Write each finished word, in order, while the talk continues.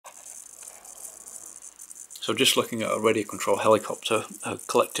So just looking at a radio control helicopter, a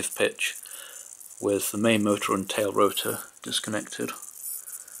collective pitch with the main motor and tail rotor disconnected.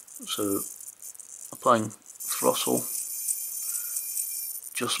 So applying throttle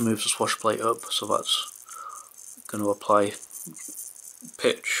just moves the swash plate up, so that's going to apply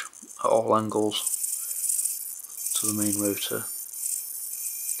pitch at all angles to the main rotor,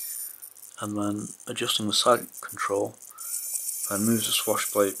 and then adjusting the side control and moves the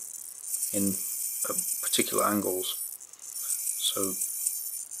swash plate in particular angles. So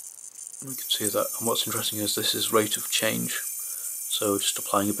we can see that, and what's interesting is this is rate of change, so just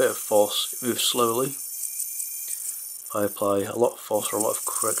applying a bit of force it moves slowly. If I apply a lot of force or a lot of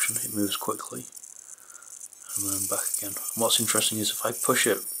correction it moves quickly, and then back again. And what's interesting is if I push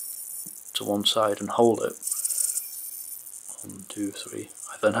it to one side and hold it, 1, 2, 3,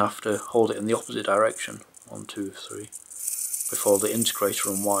 I then have to hold it in the opposite direction, 1, 2, 3, before the integrator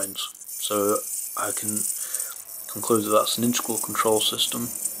unwinds. So I can conclude that that's an integral control system.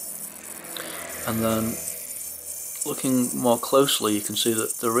 And then looking more closely you can see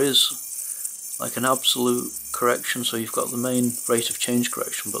that there is like an absolute correction, so you've got the main rate of change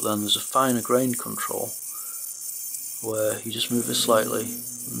correction, but then there's a finer grained control where you just move it slightly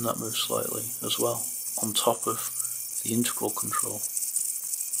and that moves slightly as well on top of the integral control.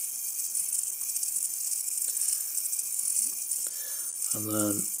 And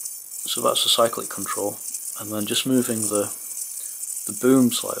then, so that's the cyclic control, and then just moving the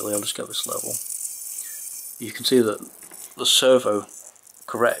boom slightly, I'll just get this level, you can see that the servo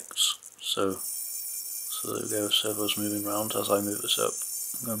corrects, so there we go, servo's moving round as I move this up,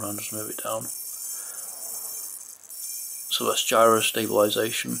 I'm going round, just move it down. So that's gyro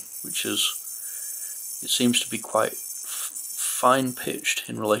stabilisation, which is, it seems to be quite fine pitched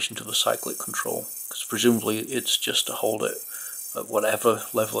in relation to the cyclic control, because presumably it's just to hold it at whatever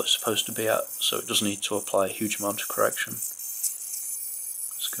level it's supposed to be at, so it doesn't need to apply a huge amount of correction.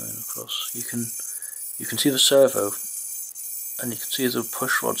 It's going across. You can see the servo, and you can see the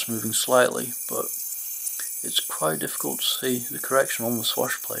push rod's moving slightly, but it's quite difficult to see the correction on the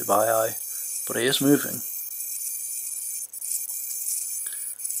swash plate by eye, but it is moving.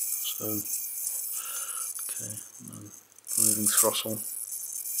 So, okay, and then removing throttle, you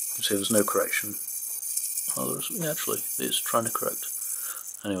can see there's no correction. Oh, actually, it's trying to correct.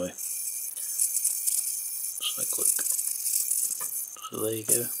 Anyway, cyclic. So there you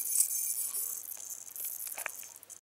go.